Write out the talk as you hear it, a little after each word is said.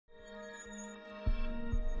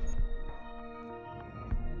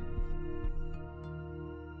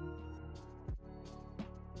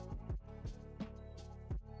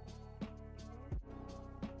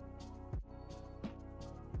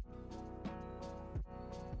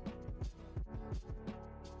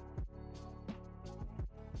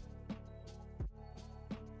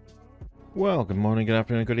Well, good morning, good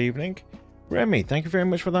afternoon, good evening. Remy, thank you very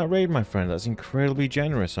much for that raid, my friend. That's incredibly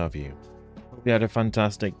generous of you. Hope you had a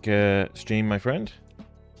fantastic stream, my friend.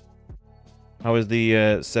 How is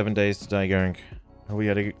the 7 days today going? Have we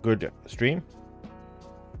had a good stream?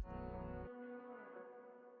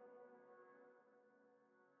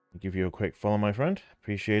 I'll give you a quick follow, my friend.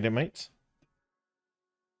 Appreciate it, mates.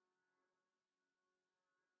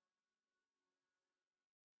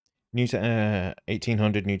 New to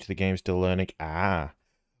 1800, new to the game, still learning. Ah,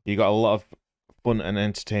 you got a lot of fun and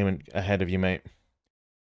entertainment ahead of you, mate.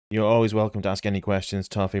 You're always welcome to ask any questions,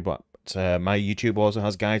 Toffee, but my YouTube also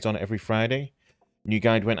has guides on it every Friday. New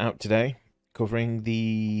guide went out today, covering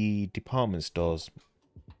the department stores.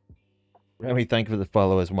 Remy, thank you for the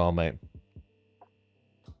follow as well, mate.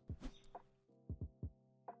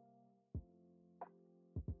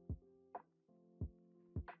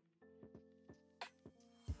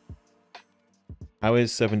 How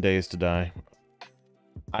is 7 Days to Die?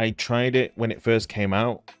 I tried it when it first came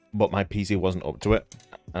out, but my PC wasn't up to it,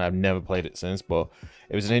 and I've never played it since, but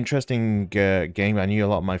it was an interesting game. I knew a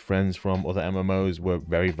lot of my friends from other MMOs were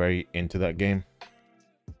very, very into that game.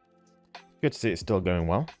 Good to see it's still going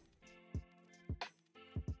well.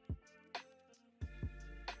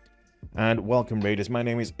 And welcome, Raiders. My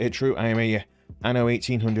name is Itroo. I am a Anno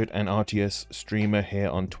 1800 and RTS streamer here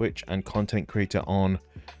on Twitch and content creator on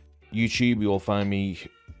YouTube. You will find me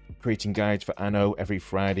creating guides for Anno every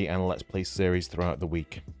Friday and Let's Play series throughout the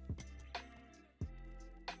week.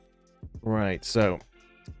 Right, so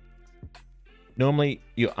normally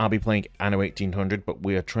I'll be playing Anno 1800, but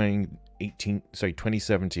we are trying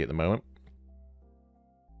 2070 at the moment.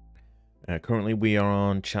 Currently we are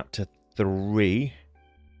on chapter 3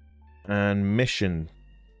 and mission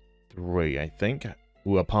 3, I think.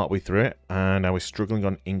 We were partway through it and I was struggling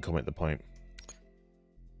on income at the point.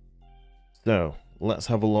 So let's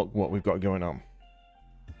have a look what we've got going on.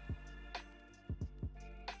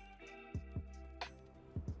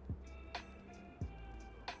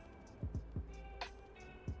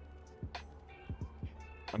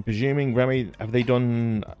 I'm presuming, Remy, have they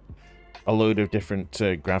done a load of different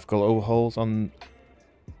graphical overhauls on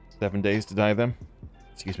 7 Days to Die then?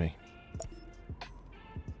 Excuse me.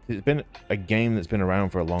 It's been a game that's been around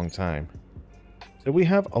for a long time. So we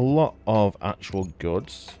have a lot of actual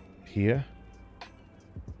goods here.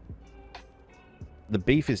 The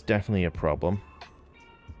beef is definitely a problem.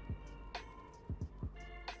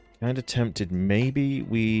 Kind of tempted. Maybe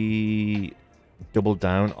we double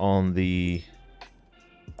down on the...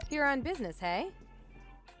 You're on business, hey?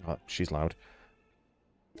 Oh, she's loud.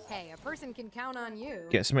 Hey, a person can count on you.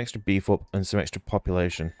 Get some extra beef up and some extra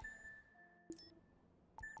population.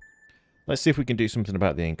 Let's see if we can do something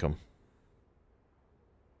about the income.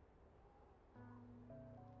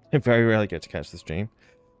 I very rarely get to catch the stream.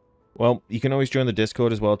 Well, you can always join the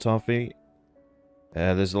Discord as well, Toffee.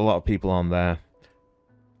 There's a lot of people on there.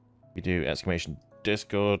 We do exclamation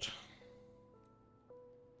Discord.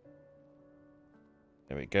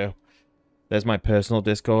 There we go. There's my personal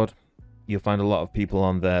Discord. You'll find a lot of people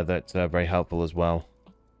on there that are very helpful as well.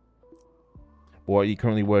 What are you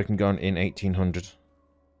currently working on in 1800?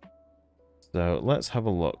 So let's have a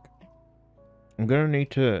look. I'm going to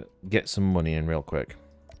need to get some money in real quick.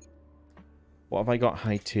 What have I got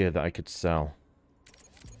high tier that I could sell?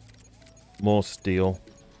 More steel.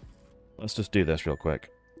 Let's just do this real quick.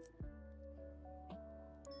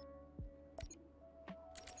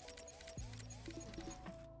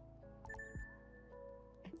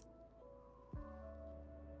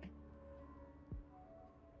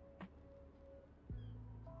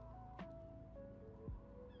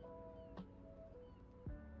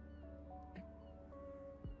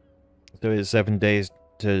 So is 7 Days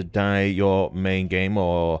to Die your main game,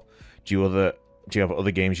 or do you have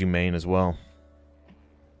other games you main as well?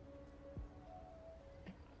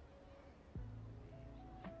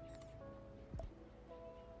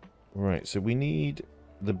 Right, so we need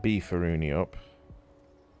the beefaroonie up.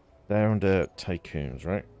 They're under tycoons,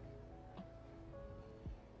 right?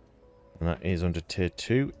 And that is under tier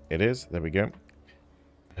 2. It is. There we go.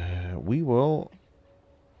 We will...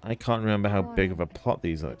 I can't remember how big of a plot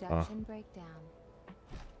these are.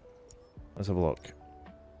 Let's have a look.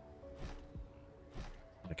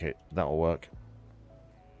 Okay, that'll work.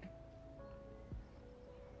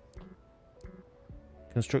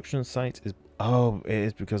 Construction site is... Oh, it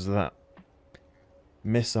is because of that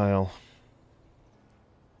missile.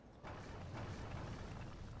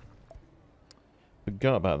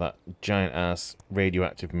 Forgot about that giant-ass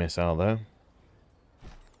radioactive missile, though.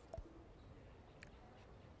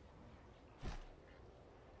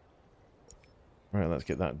 Right, let's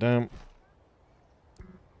get that down.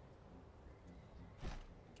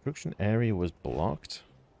 Construction area was blocked.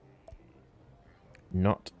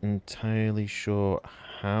 Not entirely sure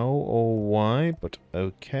how or why, but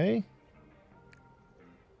okay.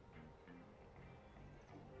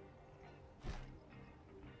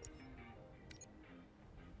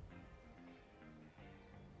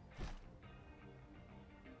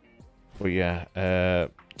 But yeah,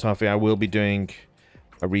 Taffy, I will be doing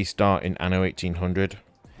a restart in Anno 1800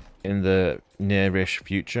 in the nearish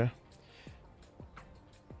future.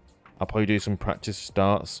 I'll probably do some practice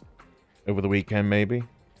starts over the weekend, maybe.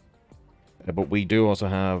 But we do also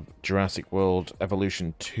have Jurassic World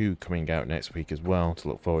Evolution 2 coming out next week as well to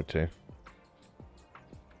look forward to.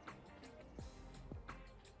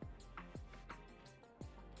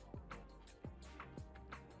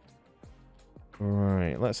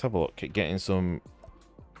 Right, let's have a look at getting some...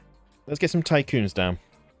 Let's get some tycoons down.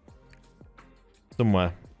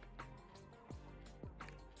 Somewhere.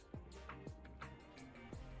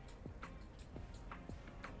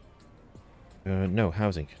 No,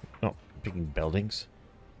 housing. Not picking buildings.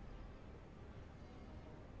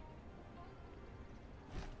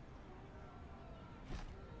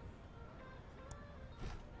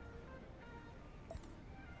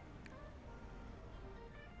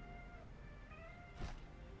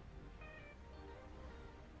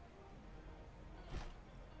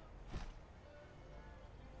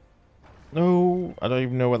 No, I don't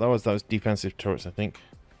even know what that was. That was defensive turrets, I think.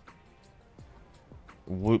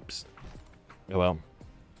 Whoops. Oh well.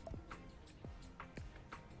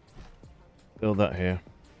 Build that here.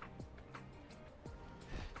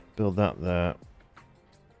 Build that there.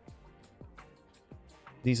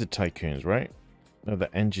 These are tycoons, right? No, they're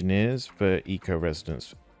engineers for eco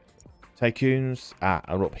residents. Tycoons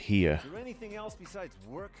are up here. Is there anything else besides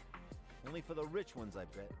work? Only for the rich ones, I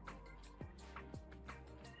bet.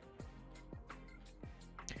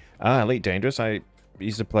 Ah, Elite Dangerous. I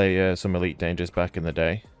used to play some Elite Dangerous back in the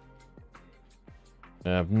day.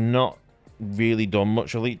 I've not really done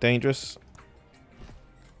much Elite Dangerous.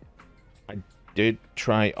 I did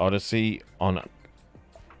try Odyssey on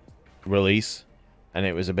release, and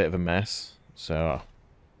it was a bit of a mess. So,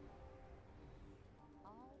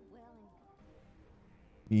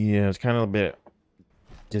 yeah, I was kind of a bit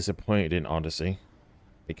disappointed in Odyssey.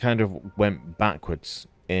 It kind of went backwards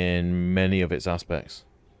in many of its aspects.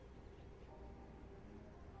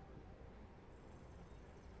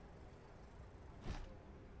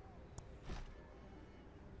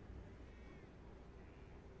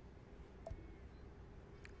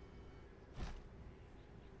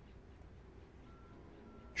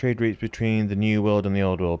 Trade routes between the new world and the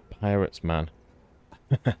old world. Pirates, man.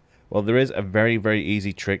 Well, there is a very, very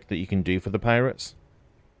easy trick that you can do for the pirates.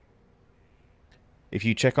 If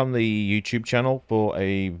you check on the YouTube channel for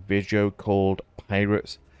a video called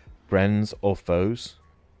Pirates, Friends or Foes,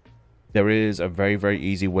 there is a very, very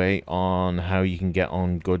easy way on how you can get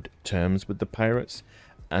on good terms with the pirates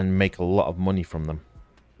and make a lot of money from them.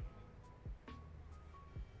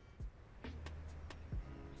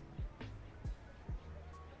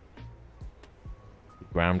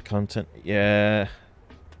 Ground content, yeah.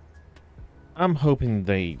 I'm hoping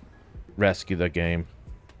they rescue the game.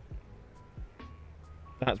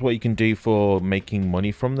 That's what you can do for making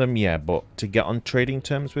money from them, yeah, but to get on trading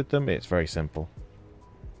terms with them, it's very simple.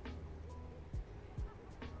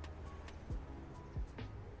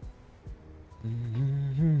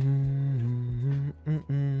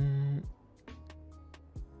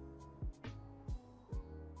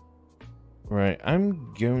 Right,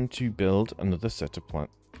 I'm going to build another set of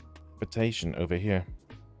plantation over here.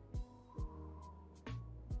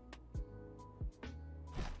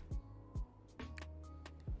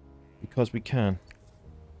 Because we can.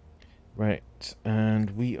 Right, and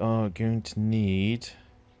we are going to need...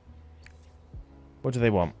 What do they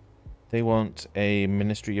want? They want a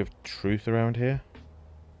Ministry of Truth around here.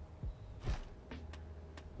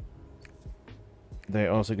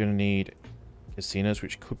 They're also going to need casinos,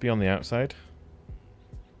 which could be on the outside.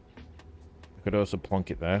 I could also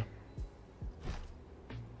plonk it there.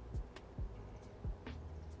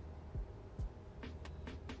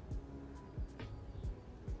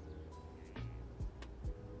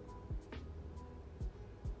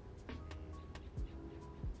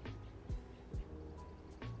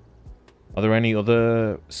 Are there any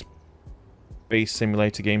other space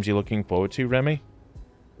simulator games you're looking forward to, Remy?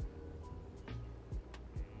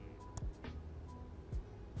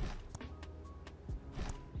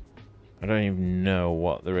 I don't even know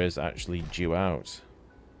what there is actually due out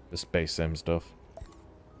for space sim stuff.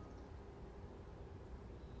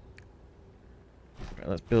 Right,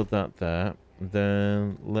 let's build that there.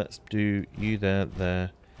 Then let's do you there,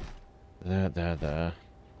 there, there, there, there.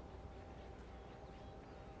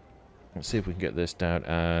 Let's see if we can get this down,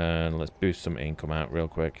 and let's boost some income out real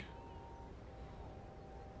quick.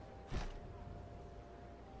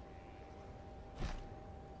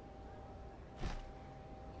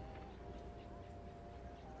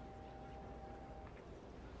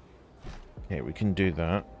 Okay, we can do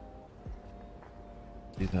that.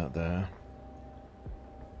 Do that there.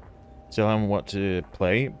 Still haven't what to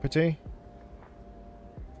play, Petit?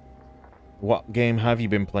 What game have you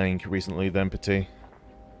been playing recently then, Petit?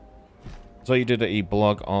 So you did a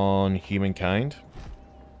blog on Humankind.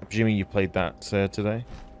 I'm presuming you played that today?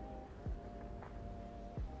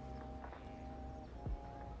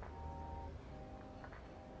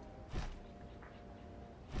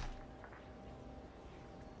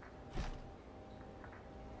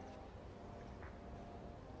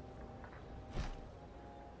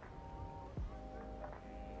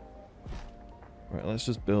 Right, let's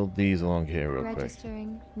just build these along here real quick.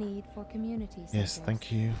 Registering need for community centers. Yes,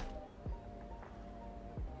 thank you.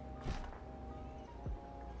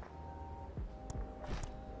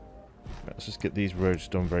 Right, let's just get these roads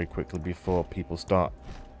done very quickly before people start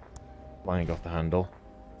flying off the handle.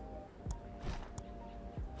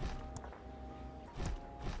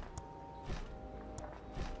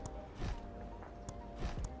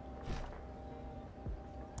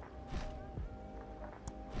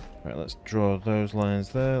 Right, let's draw those lines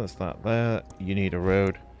there. That's that there. You need a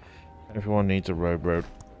road. Everyone needs a road.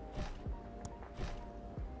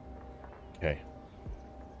 Okay.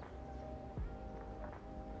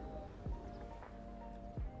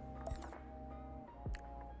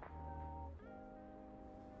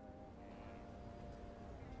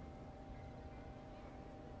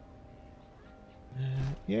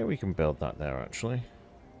 Yeah, we can build that there, actually.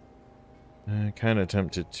 Kind of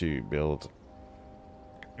tempted to build...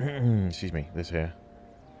 excuse me, this here.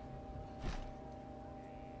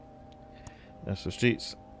 There's some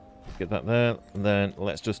streets. Get that there. And then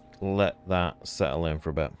let's just let that settle in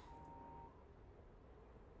for a bit.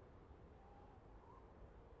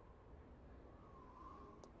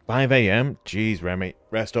 $5 AM? Jeez, Remy.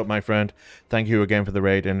 Rest up, my friend. Thank you again for the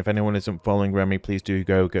raid. And if anyone isn't following Remy, please do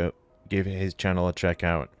go give his channel a check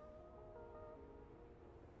out.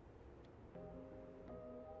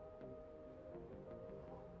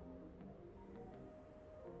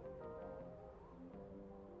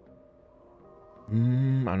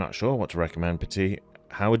 I'm not sure what to recommend, Petit.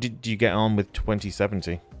 How did you get on with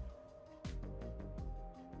 2070?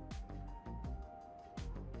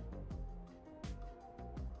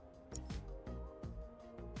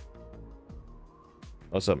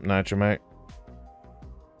 What's up, Nitro, mate?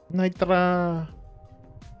 Nitra!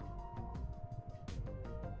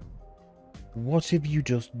 What have you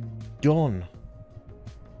just done?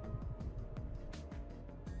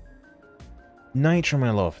 Nitro,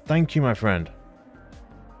 my love. Thank you, my friend.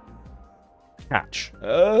 Catch.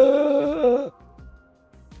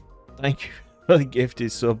 Thank you for the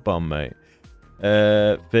gifted sub bomb, mate.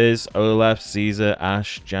 Fizz, Olaf, Caesar,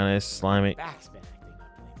 Ash, Janice, Slimy. Back's been acting up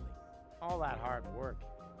lately. All that hard work.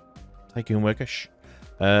 Tycoon Workish.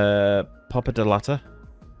 Papa de Latta.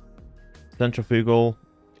 Centrifugal,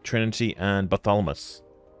 Trinity, and Bartholomew.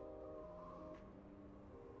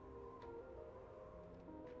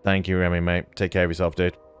 Thank you, Remy, mate. Take care of yourself,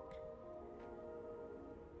 dude.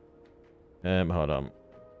 Hold on.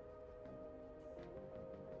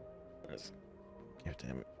 Let's give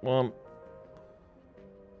him one.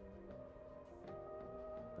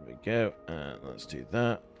 There we go. And let's do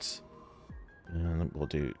that. And we'll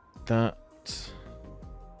do that.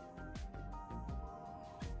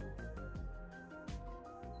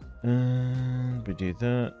 And we do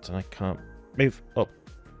that. And I can't move up.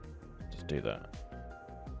 Just do that.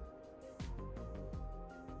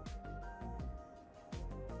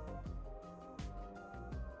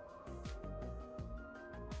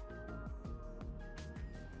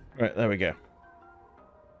 Right, there we go.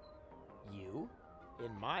 You?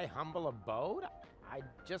 In my humble abode? I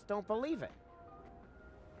just don't believe it.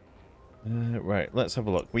 Right, let's have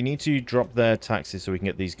a look. We need to drop their taxes so we can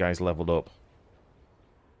get these guys leveled up.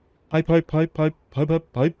 Pipe.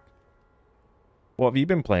 What have you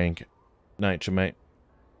been playing, Nitro, mate?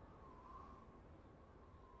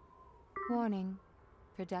 Warning.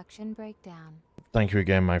 Production breakdown. Thank you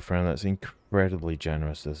again, my friend. That's incredibly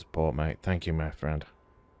generous, the support, mate. Thank you, my friend.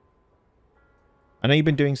 I know you've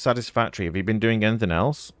been doing Satisfactory. Have you been doing anything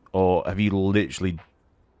else? Or have you literally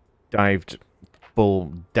dived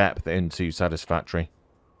full depth into Satisfactory?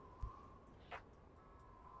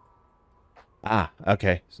 Ah,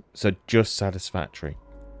 okay. So just Satisfactory.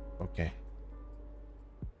 Okay.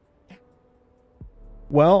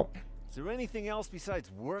 Well, Is there anything else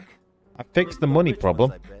besides work? I fixed the money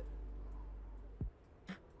problem.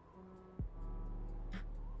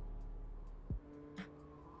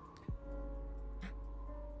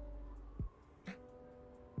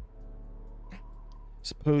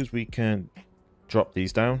 suppose we can drop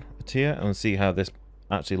these down a tier and see how this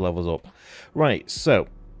actually levels up. Right, so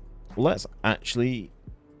let's actually,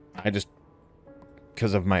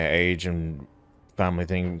 because of my age and family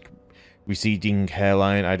thing, receding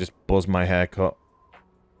hairline, I just buzzed my haircut.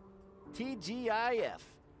 TGIF.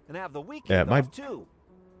 And have the weekend my off too.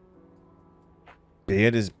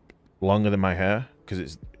 beard is longer than my hair because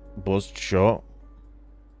it's buzzed short.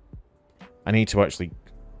 I need to actually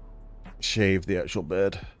shave the actual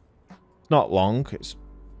beard. It's not long, it's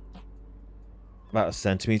about a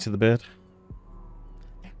centimetre the beard.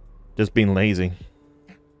 Just being lazy.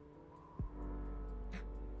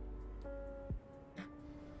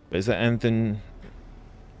 But is there anything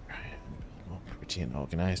more pretty and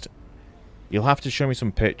organised? You'll have to show me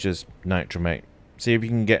some pictures, Nitro, mate. See if you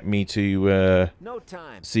can get me to No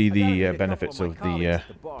time. see I gotta meet the a couple benefits my of colleagues the at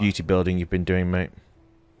the bar. beauty building you've been doing, mate.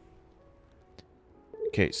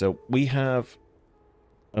 Okay, so we have...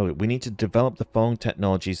 Oh, we need to develop the following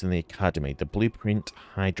technologies in the academy. The blueprint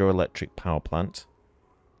hydroelectric power plant.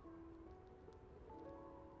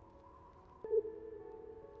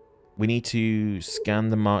 We need to scan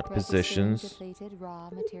the marked Registering positions. depleted raw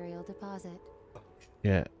material deposit.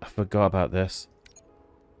 Yeah, I forgot about this.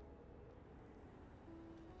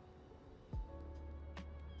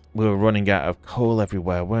 We were running out of coal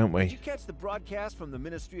everywhere, weren't Did we? you catch the broadcast from the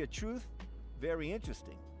Ministry of Truth? Very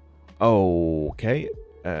interesting. Okay.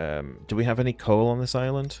 Do we have any coal on this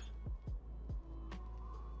island?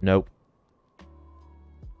 Nope.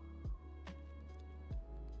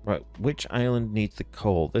 Right, which island needs the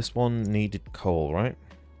coal? This one needed coal, right?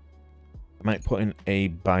 I might put in a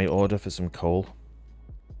buy order for some coal.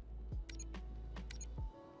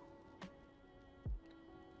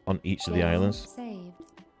 On each of the Game islands. saved.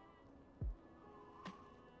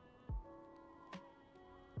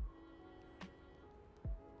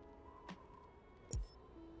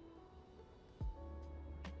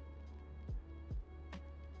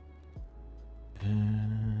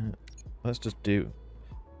 Let's just do...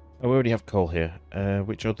 Oh, we already have coal here.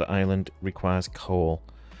 Which other island requires coal?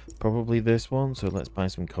 Probably this one, so let's buy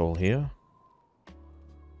some coal here.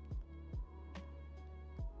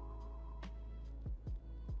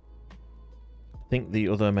 I think the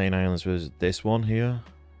other main islands was this one here.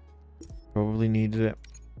 Probably needed it.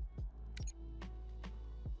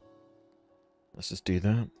 Let's just do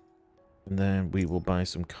that. And then we will buy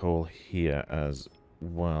some coal here as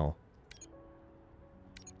well.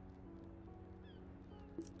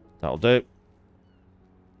 That'll do.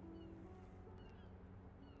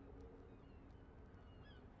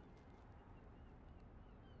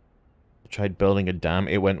 Tried building a dam.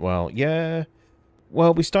 It went well. Yeah.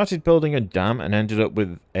 Well, we started building a dam and ended up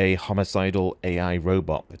with a homicidal AI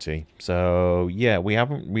robot party. So, yeah, we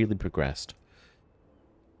haven't really progressed.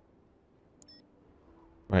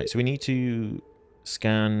 Right, so we need to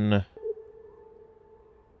scan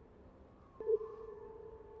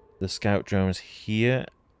the scout drones here.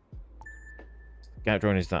 Scout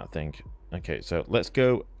drone is that thing. Okay, so let's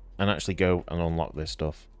go and actually go and unlock this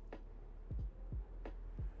stuff.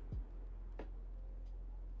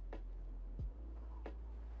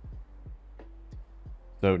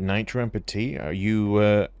 So, Nitro and Petit, are you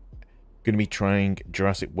going to be trying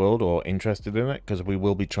Jurassic World or interested in it? Because we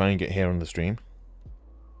will be trying it here on the stream.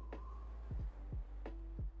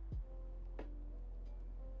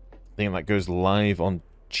 I think that goes live on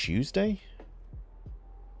Tuesday?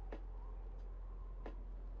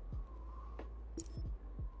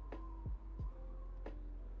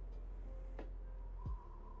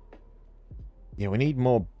 Yeah, we need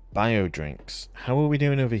more bio drinks. How are we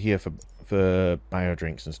doing over here for bio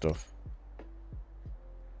drinks and stuff?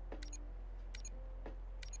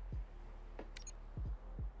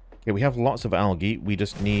 Yeah, we have lots of algae. We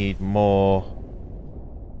just need more.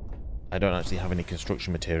 I don't actually have any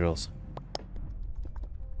construction materials.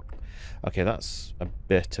 Okay, that's a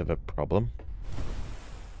bit of a problem.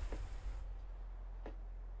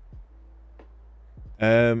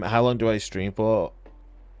 How long do I stream for?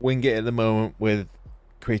 Wing it at the moment with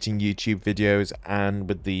creating YouTube videos and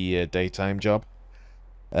with the daytime job.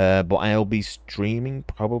 But I'll be streaming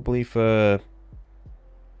probably for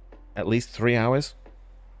at least 3 hours.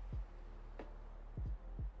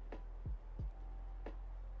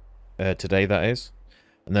 Today, that is.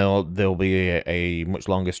 And there'll be a much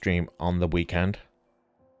longer stream on the weekend.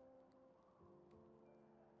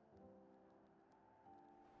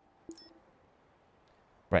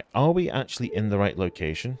 Right, are we actually in the right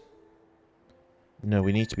location? No,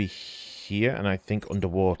 we need to be here, and I think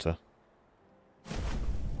underwater.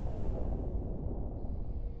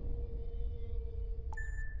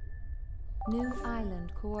 New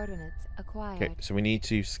island coordinates acquired. Okay, so we need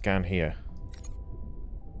to scan here.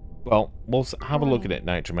 Well, we'll have a look at it,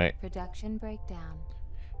 Nitro, mate. Production breakdown.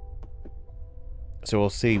 So we'll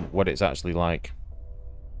see what it's actually like.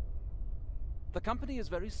 The company is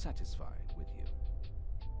very satisfied with you.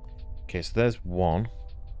 Okay, so there's one.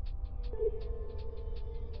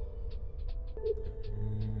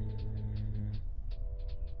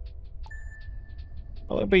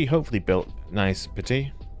 Well, it'll be hopefully built nice,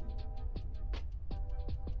 pretty.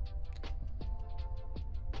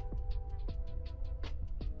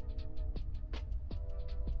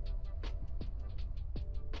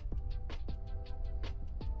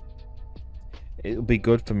 It'll be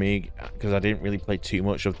good for me because I didn't really play too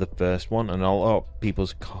much of the first one, and all of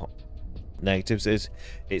people's negatives is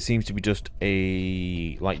it seems to be just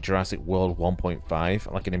a like Jurassic World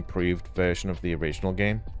 1.5, like an improved version of the original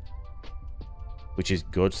game, which is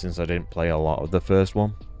good since I didn't play a lot of the first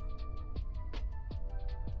one.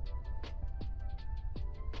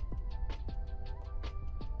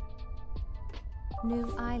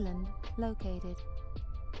 New island located.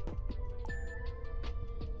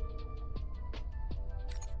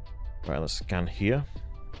 Right, let's scan here.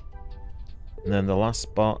 And then the last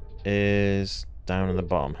spot is down in the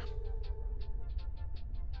bottom.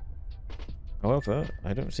 However,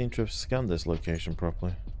 I don't seem to have scanned this location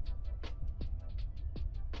properly.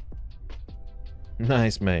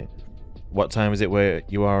 Nice, mate. What time is it where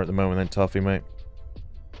you are at the moment then, Toffee, mate?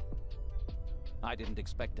 I didn't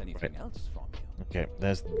expect anything else from you. Okay,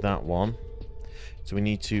 there's that one. So we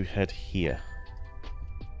need to head here.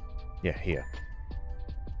 Yeah, here.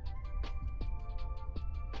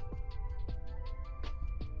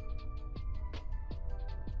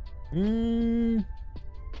 I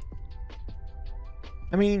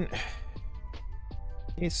mean,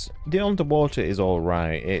 it's the underwater is all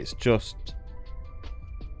right. It's just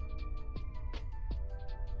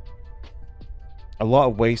a lot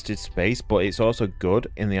of wasted space, but it's also good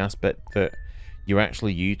in the aspect that you're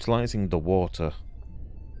actually utilizing the water.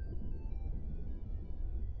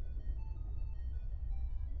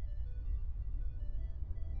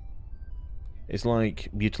 It's like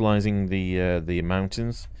utilizing the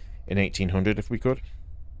mountains in 1800 if we could.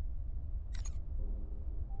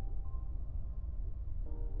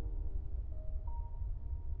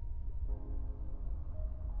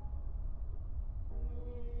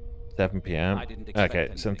 $7 p.m. Okay,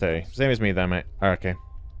 7:30. Same as me then, mate. Okay.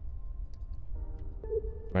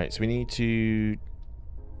 Right, so we need to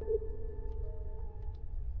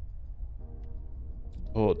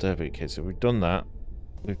support Dev. Okay, so we've done that.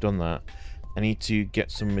 We've done that. I need to get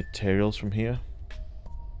some materials from here.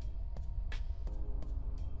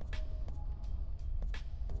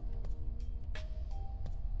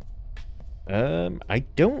 I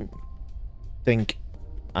don't think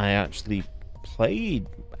I actually played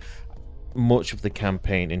much of the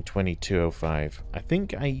campaign in 2205. I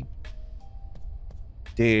think I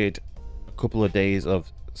did a couple of days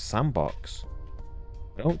of sandbox.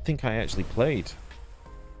 I don't think I actually played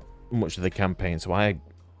much of the campaign, so I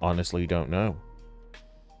honestly don't know.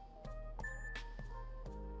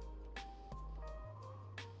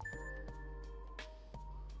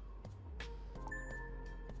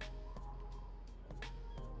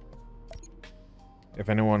 If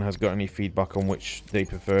anyone has got any feedback on which they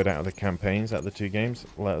preferred out of the campaigns, out of the two games,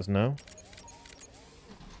 let us know.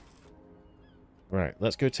 Right,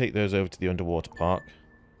 let's go take those over to the underwater park.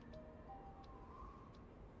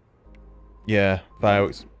 Yeah,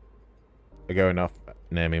 fireworks are going off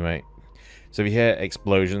near me, mate. So if you hear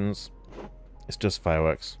explosions, it's just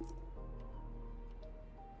fireworks.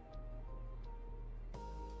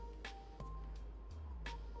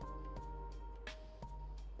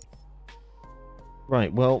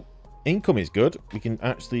 Right, well, income is good. We can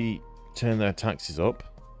actually turn their taxes up.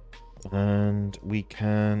 And we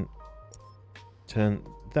can turn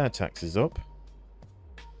their taxes up.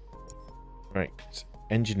 Right,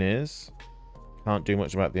 engineers. Can't do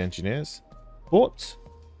much about the engineers. But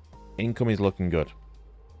income is looking good.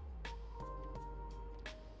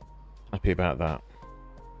 Happy about that.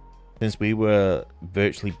 Since we were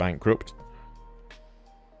virtually bankrupt,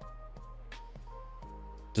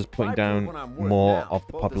 just putting down more of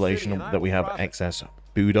the population that we have excess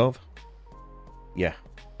food of. Yeah,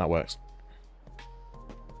 that works.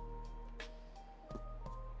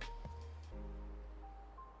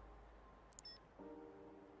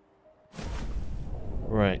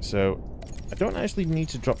 Right, so I don't actually need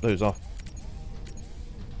to drop those off.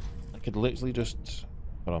 I could literally just...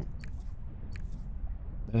 Hold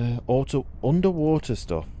on. Underwater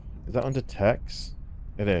stuff. Is that under text?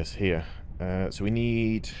 It is, here. So we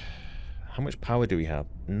need... How much power do we have?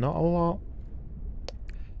 Not a lot.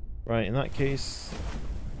 Right, in that case,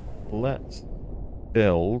 let's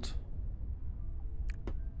build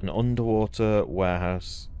an underwater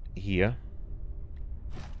warehouse here.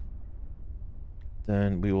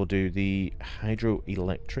 Then we will do the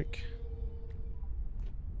hydroelectric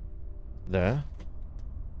there.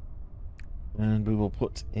 And we will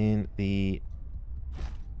put in the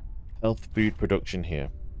health food production here.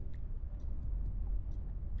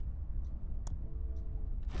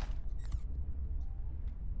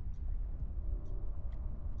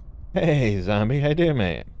 Hey, Zombie, how you doing,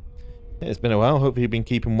 mate? It's been a while. Hope you've been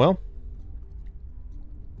keeping well.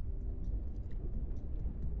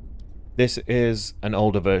 This is an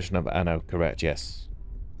older version of Anno, correct? Yes.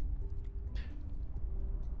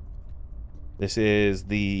 This is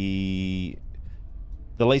the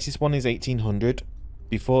latest one is 1800.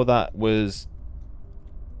 Before that was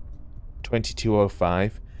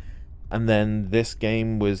 2205, and then this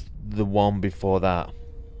game was the one before that.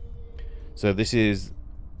 So this is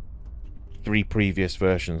 3 previous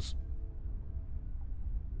versions.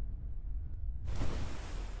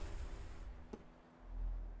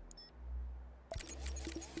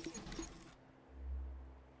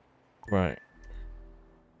 Right.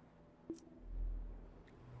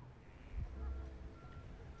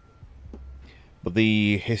 But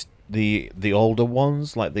the older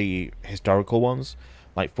ones, like the historical ones,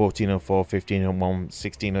 like 1404, 1501,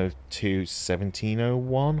 1602,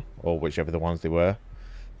 1701, or whichever the ones they were,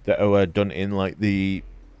 that were done in like the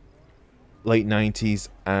late 90s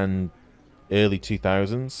and early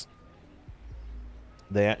 2000s.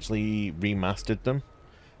 They actually remastered them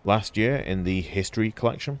last year in the History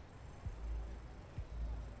collection.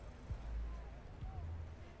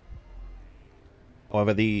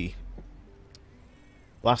 However, the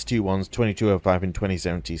last 2 ones, 2205 and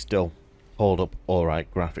 2070, still hold up alright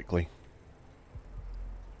graphically.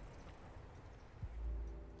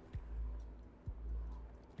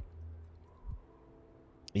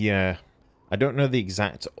 Yeah, I don't know the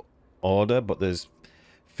exact order, but there's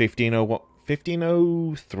 1501,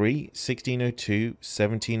 1503, 1602,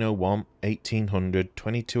 1701, 1800,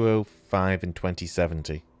 2205, and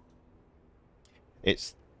 2070.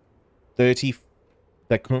 It's 30.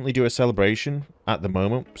 They currently do a celebration at the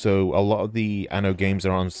moment, so a lot of the Anno games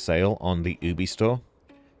are on sale on the Ubi store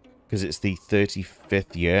because it's the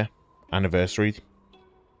 35th year anniversary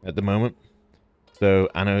at the moment. So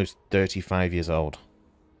Anno's 35 years old.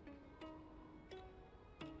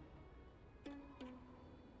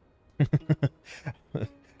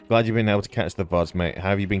 Glad you've been able to catch the VODs, mate. How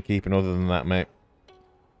have you been keeping other than that, mate?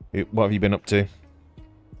 What have you been up to?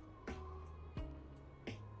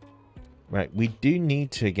 Right, we do need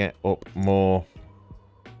to get up more.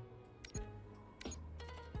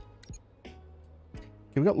 Okay,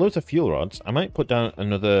 we've got loads of fuel rods. I might put down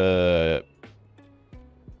another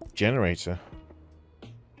generator.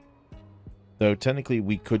 Though technically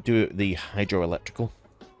we could do the hydroelectrical.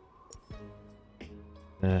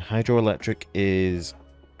 Hydroelectric is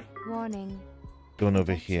Warning. done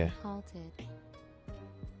over Production here. Halted.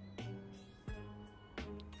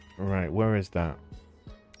 Right, where is that?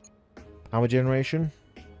 Power generation?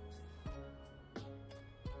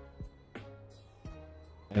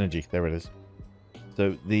 Energy, there it is.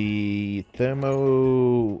 So the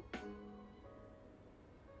thermo...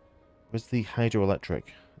 Where's the hydroelectric?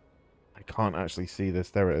 I can't actually see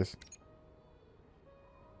this. There it is.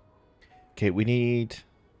 Okay, we need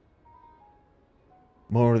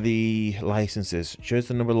more of the licenses. Shows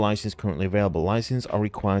the number of licenses currently available. Licenses are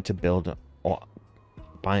required to build or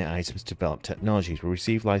buy items to develop technologies. We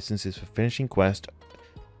receive licenses for finishing quest,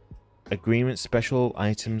 agreements, special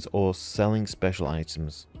items, or selling special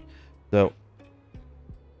items. So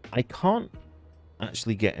I can't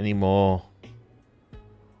actually get any more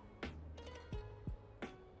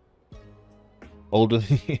older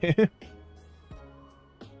than you.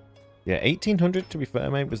 Yeah, 1800, to be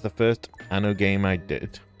fair, mate, was the first Anno game I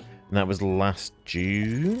did. And that was last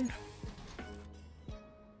June.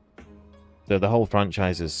 So the whole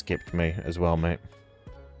franchise has skipped me as well, mate.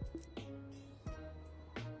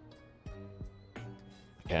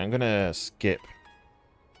 Okay, I'm gonna skip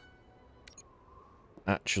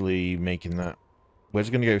actually making that. We're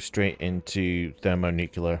just gonna go straight into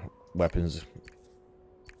thermonuclear weapons.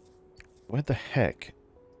 Where the heck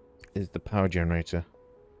is the power generator?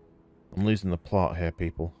 I'm losing the plot here,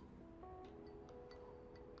 people.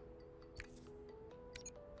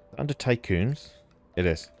 Under tycoons? It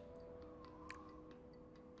is.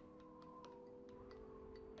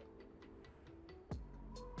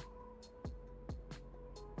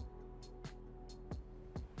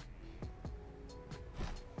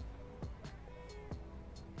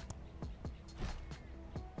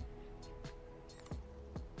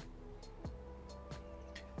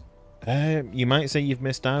 You might say you've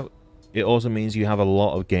missed out. It also means you have a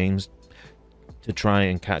lot of games to try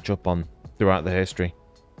and catch up on throughout the history.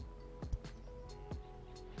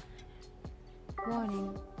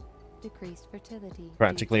 Warning. Decreased fertility.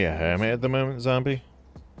 Practically a hermit at the moment, zombie.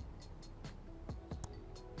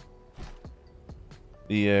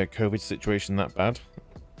 The COVID situation that bad?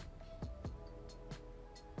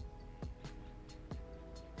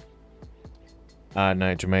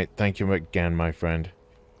 Nigel, mate. Thank you again, my friend.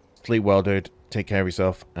 Sleep well, dude. Take care of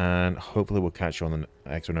yourself, and hopefully we'll catch you on the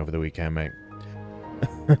next one over the weekend, mate.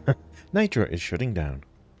 Nitro is shutting down.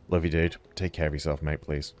 Love you, dude. Take care of yourself, mate,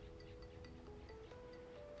 please.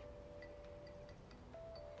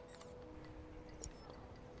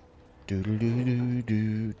 Do do do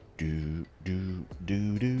do do do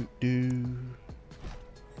do do do.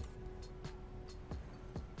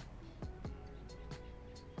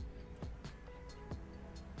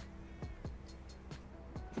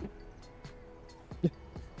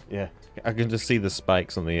 Yeah, I can just see the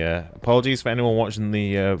spikes on the apologies for anyone watching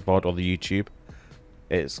the VOD or the YouTube.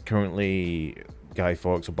 It's currently Guy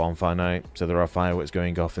Fawkes or Bonfire Night, so there are fireworks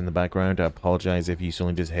going off in the background. I apologize if you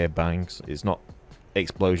suddenly just hear bangs. It's not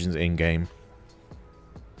explosions in-game.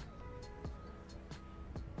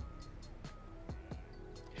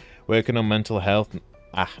 Working on mental health.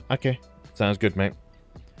 Ah, okay. Sounds good, mate.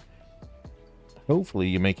 Hopefully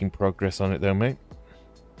you're making progress on it though, mate.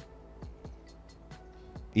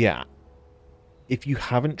 Yeah. If you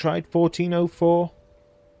haven't tried 1404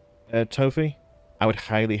 Tofi, I would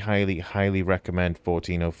highly, highly, highly recommend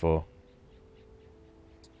 1404.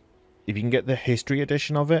 If you can get the history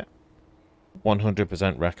edition of it,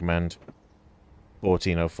 100% recommend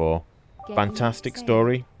 1404. Fantastic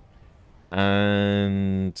story.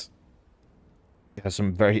 And it has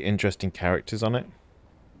some very interesting characters on it.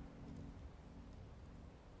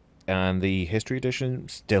 And the history edition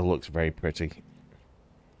still looks very pretty.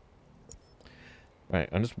 Right,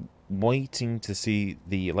 I'm just waiting to see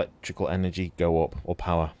the electrical energy go up, or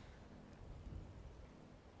power.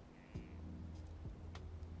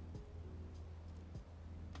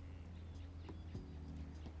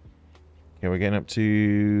 Okay, we're getting up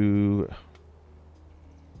to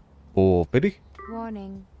 450.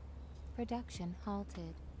 Warning. Production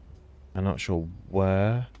halted. I'm not sure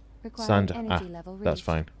where. Required Sand. energy level That's reached.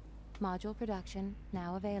 fine. Module production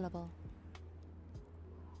now available.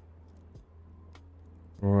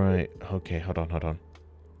 Right, okay, hold on.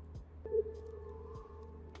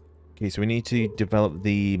 Okay, so we need to develop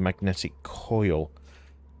the magnetic coil,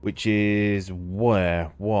 which is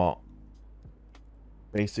where? What?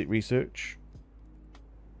 Basic research?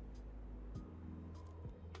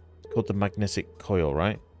 It's called the magnetic coil,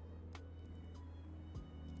 right?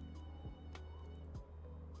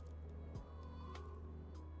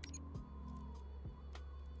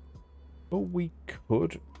 Oh, we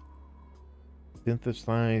could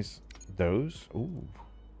synthesize those. Ooh.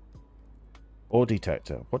 Ore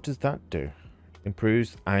detector. What does that do?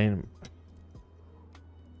 Improves iron.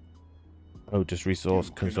 Oh, just resource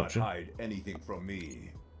consumption. You cannot hide anything from me.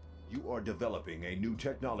 You are developing a new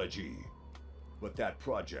technology, but that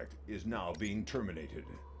project is now being terminated.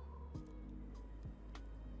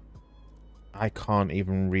 I can't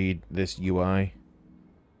even read this UI.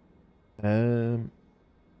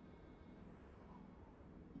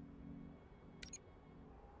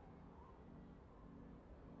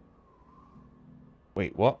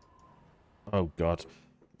 Wait, what? Oh god.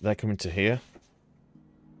 They're coming to here?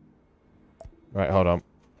 Right, hold on.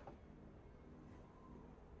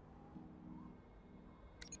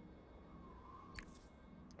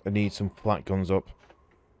 I need some flat guns up.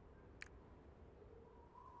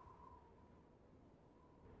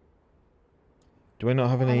 Do I not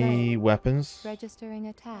have any weapons? Registering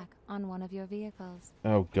attack on one of your vehicles.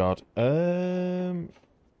 Oh god.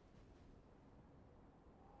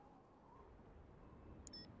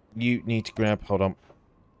 You need to grab, hold on,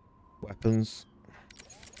 weapons.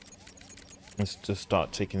 Let's just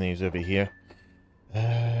start taking these over here.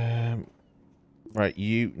 Right,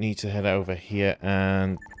 you need to head over here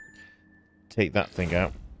and take that thing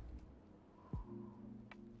out.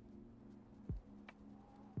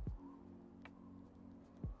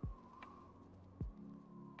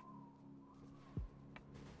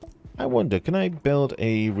 I wonder, can I build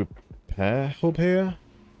a repair hub here?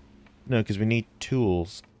 No, because we need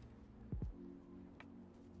tools.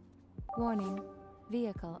 Warning.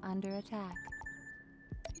 Vehicle under attack.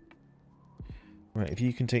 Right, if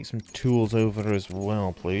you can take some tools over as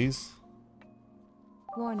well, please.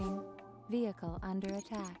 Warning. Vehicle under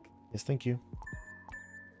attack. Yes, thank you.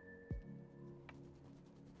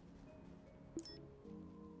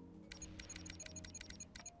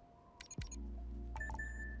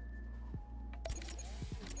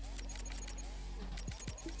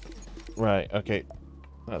 Right, okay.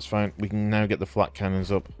 That's fine. We can now get the flat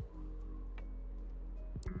cannons up.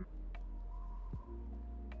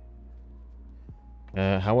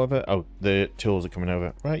 However... Oh, the tools are coming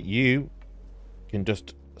over. Right, you can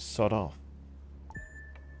just sod off.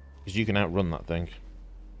 Because you can outrun that thing.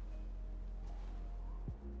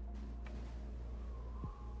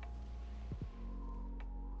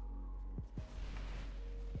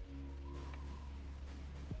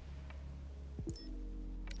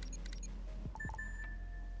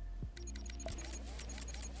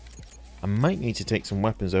 I might need to take some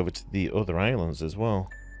weapons over to the other islands as well.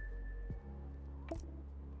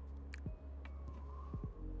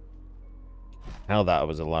 How that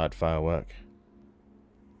was a loud firework.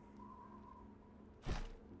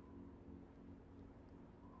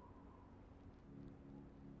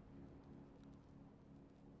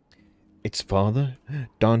 It's father.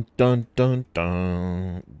 Dun dun dun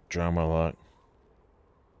dun. Drama alert.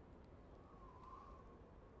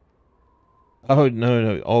 Oh,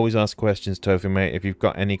 no. Always ask questions, Tofu, mate. If you've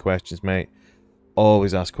got any questions, mate,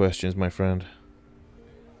 always ask questions, my friend.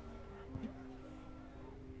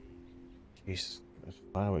 Jeez, those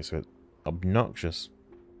fireworks are obnoxious.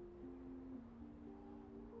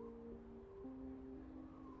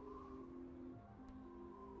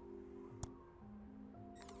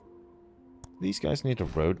 These guys need a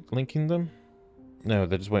road linking them? No,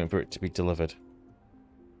 they're just waiting for it to be delivered.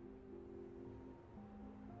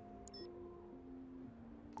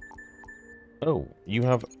 Oh, you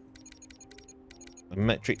have a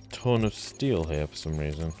metric ton of steel here for some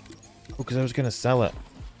reason. Oh, because I was going to sell it.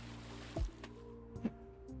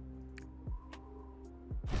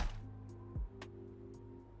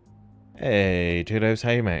 Hey, Tudos,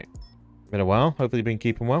 hey mate. Been a while. Hopefully you've been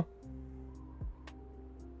keeping well.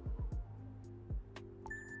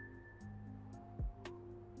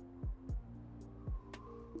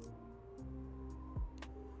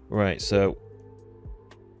 Right, so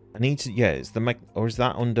I need to, yeah, it's the or is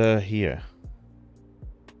that under here?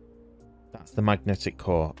 That's the magnetic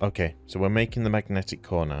core. Okay, so we're making the magnetic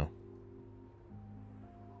core now.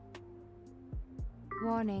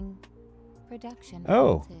 Warning. Production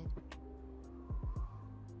Oh. halted.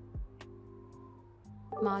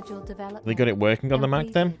 Module development. They got it working on the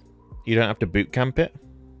mag then? You don't have to boot camp it?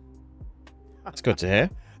 That's good to hear.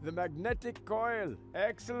 The magnetic coil.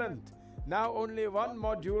 Excellent. Now only one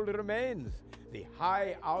module remains. The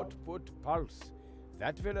high output pulse.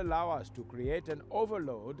 That will allow us to create an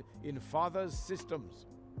overload in Father's systems.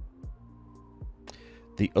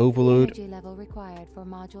 The overload Energy level required for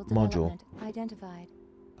module development identified.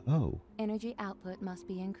 Oh. Energy output must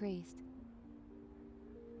be increased.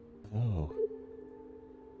 Oh.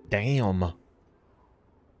 Damn.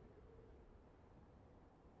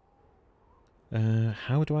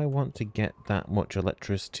 How do I want to get that much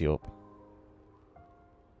electricity up?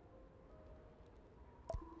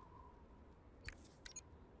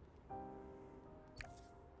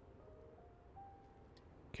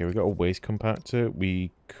 Okay, we got a waste compactor.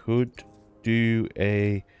 We could do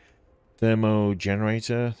a thermo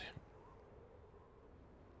generator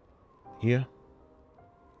here.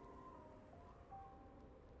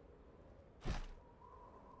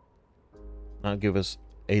 That'll give us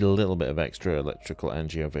a little bit of extra electrical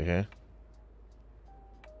energy over here.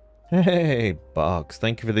 Hey, Box.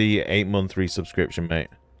 Thank you for the 8-month resubscription, mate.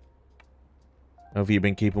 Have you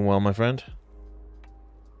been keeping well, my friend?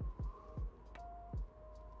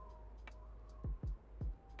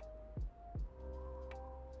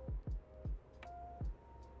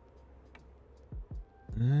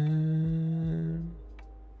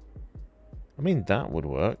 I mean, that would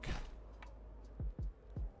work.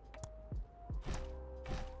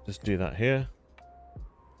 Just do that here.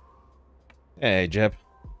 Hey, Jeb.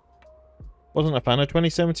 Wasn't a fan of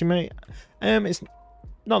 2070, mate. It's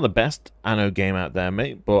not the best Anno game out there,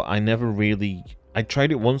 mate, but I never really... I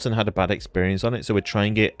tried it once and had a bad experience on it, so we're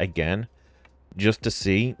trying it again just to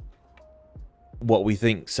see what we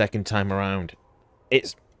think second time around.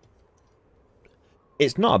 It's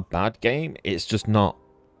not a bad game, it's just not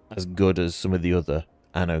as good as some of the other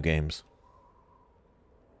Anno games.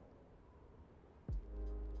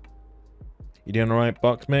 You doing alright,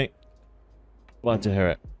 Box, mate? Glad to hear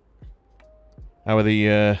it. How are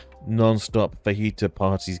the non-stop fajita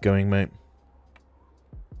parties going, mate?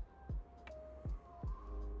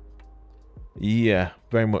 Yeah,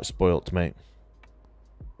 very much spoilt, mate.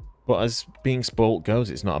 But as being spoilt goes,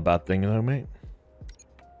 it's not a bad thing, though, mate.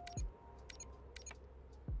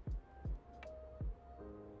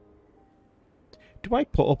 Do I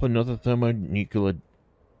put up another thermonuclear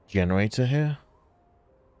generator here?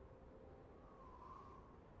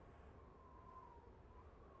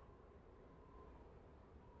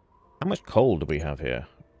 How much coal do we have here?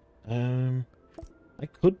 I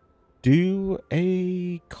could do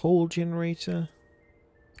a coal generator.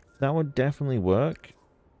 That would definitely work.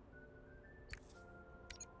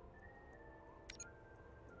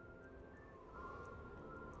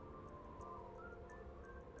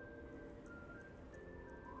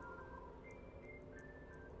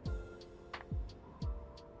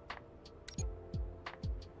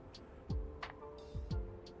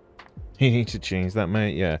 You need to change that,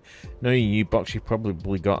 mate. Yeah. No, you box. You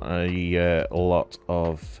probably got a lot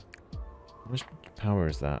of. How much power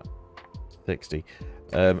is that? 60.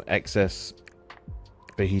 Excess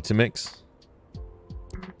fajita mix.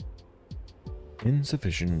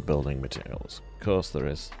 Insufficient building materials. Of course there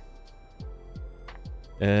is.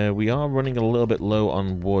 We are running a little bit low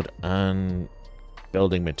on wood and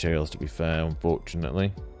building materials, to be fair,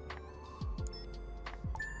 unfortunately.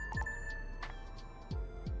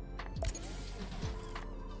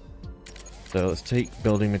 So let's take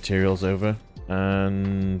building materials over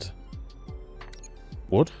and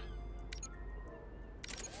wood.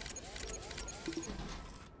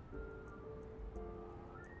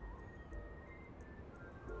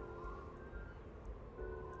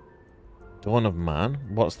 Dawn of Man?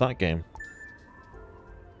 What's that game?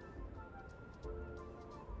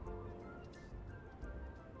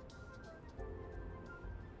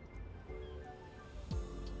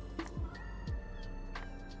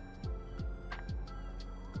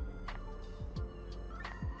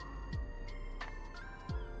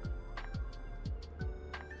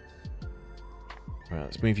 Right,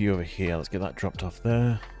 let's move you over here. Let's get that dropped off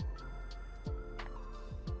there.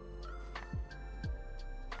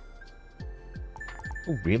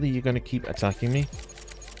 Oh, really? You're going to keep attacking me?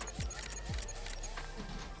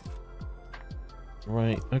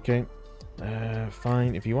 Right, okay.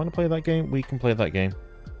 Fine. If you want to play that game, we can play that game.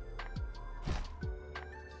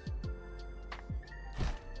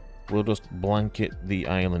 We'll just blanket the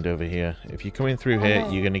island over here. If you're coming through here,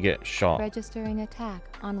 you're going to get shot. Registering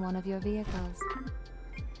attack on one of your vehicles.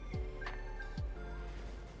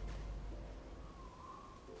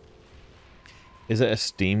 Is it a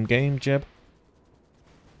Steam game, Jeb?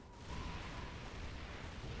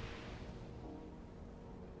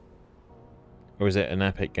 Or is it an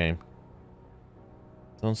Epic game?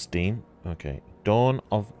 It's on Steam. Okay. Dawn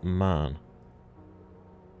of Man.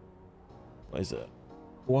 What is it?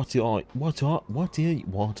 What are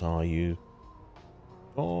you?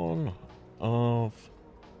 Dawn of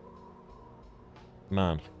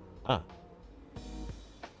Man. Ah.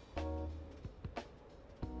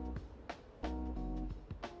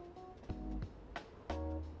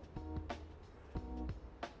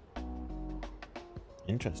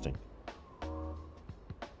 Interesting.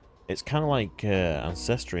 It's kind of like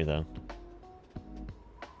Ancestry then.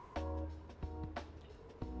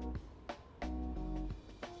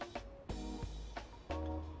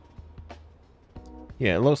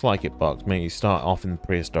 Yeah, it looks like it, Box, mate. You start off in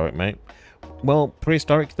prehistoric, mate. Well,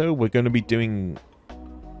 prehistoric, though, we're going to be doing...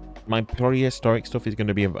 My prehistoric stuff is going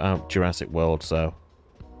to be about Jurassic World, so...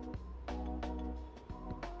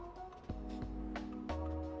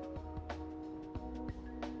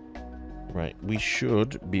 Right, we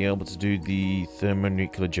should be able to do the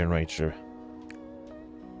thermonuclear generator.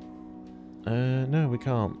 No, we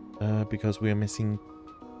can't, because we are missing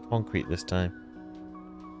concrete this time.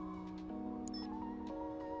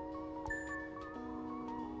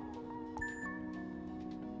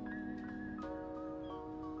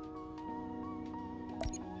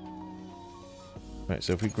 Right,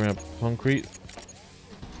 so if we grab concrete,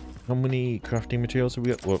 how many crafting materials have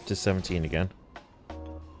we got? We're up to 17 again.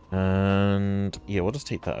 And yeah, we'll just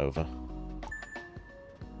take that over.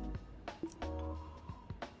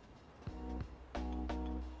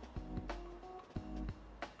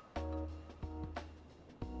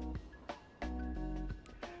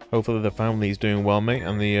 Hopefully the family's doing well, mate,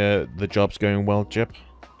 and the job's going well, Jeb.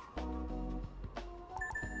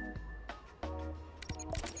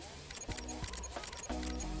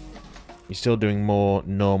 You're still doing more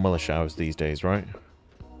normal-ish hours these days, right?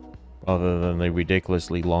 Other than the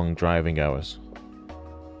ridiculously long driving hours.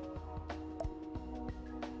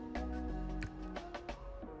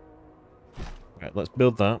 Right, let's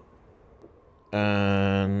build that.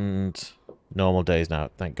 And normal days now.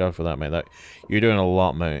 Thank God for that, mate. You're doing a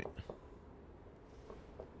lot, mate.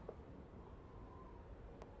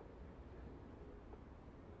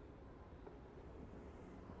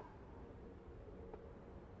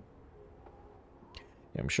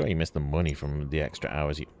 Yeah, I'm sure you missed the money from the extra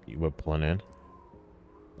hours you were pulling in.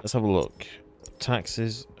 Let's have a look.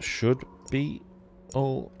 Taxes should be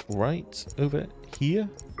all right over here.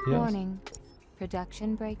 Yes. Warning.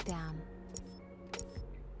 Production breakdown.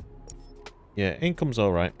 Yeah, income's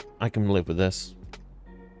alright. I can live with this.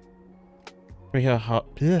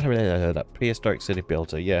 Prehistoric city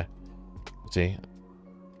builder, yeah. See.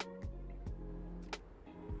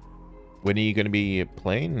 When are you going to be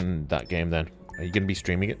playing that game then? Are you going to be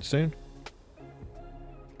streaming it soon?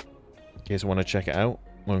 In case I want to check it out.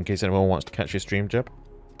 Or in case anyone wants to catch your stream, Jeb.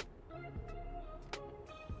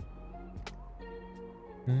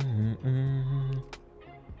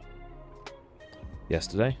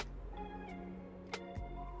 Yesterday.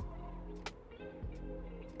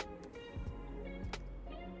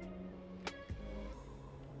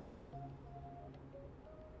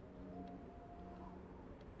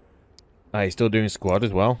 He's still doing squad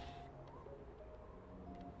as well.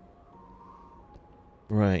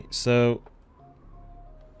 Right, so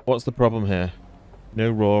what's the problem here?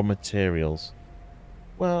 No raw materials.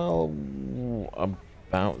 Well,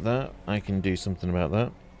 about that, I can do something about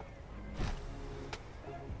that.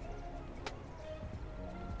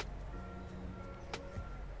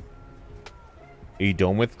 Are you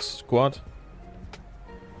done with squad?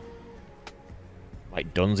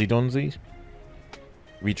 Like Dunsey Dunsies?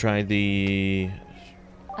 Retry the...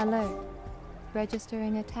 Alert.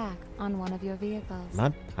 Registering attack on one of your vehicles.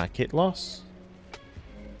 Mad packet loss?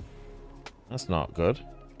 That's not good.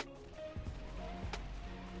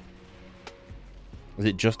 Is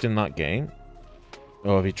it just in that game?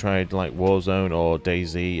 Or have you tried like Warzone or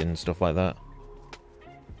DayZ and stuff like that?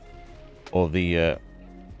 Or the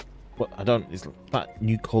what I don't is that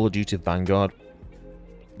new Call of Duty Vanguard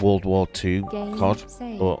World War II COD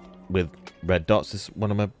but with red dots, as one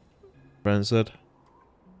of my friends said.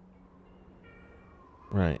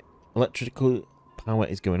 Right. Electrical power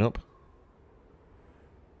is going up.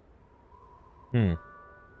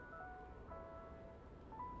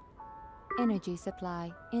 Energy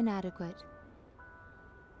supply inadequate.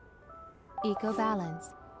 Eco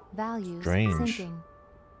balance. Values Strange. sinking.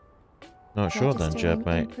 Not sure then, Jeb,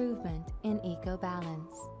 mate. Improvement in eco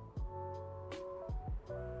balance.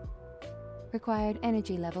 Required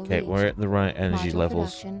energy level Okay, reached. we're at the right energy Module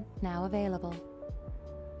levels. production now available.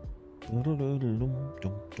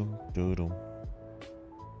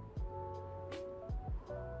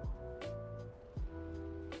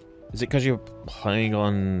 Is it because you're playing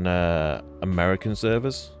on American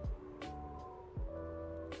servers?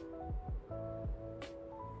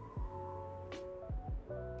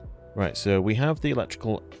 Right, so we have the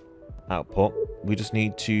electrical output. We just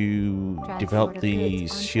need to develop the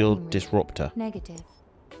shield disruptor. Negative.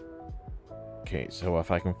 Okay, so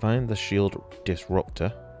if I can find the shield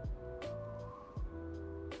disruptor.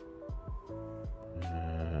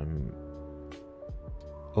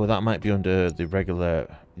 Oh, that might be under the regular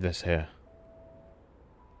this here.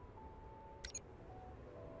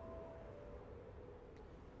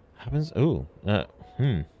 Happens. Oh,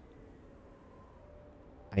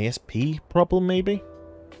 ISP problem maybe.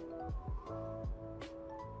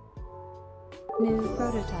 New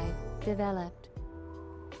prototype developed.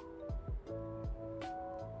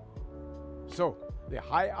 So, the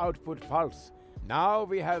high output pulse. Now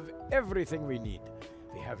we have everything we need.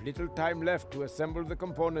 We have little time left to assemble the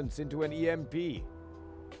components into an EMP.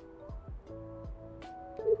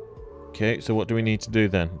 Okay, so what do we need to do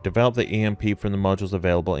then? Develop the EMP from the modules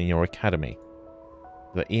available in your academy.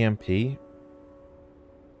 The EMP?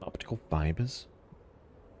 Optical fibers?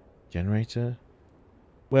 Generator?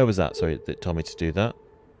 Where was that? Sorry, that told me to do that.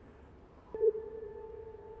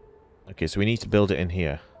 Okay, so we need to build it in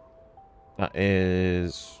here. That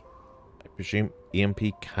is, I presume,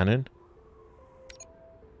 EMP cannon.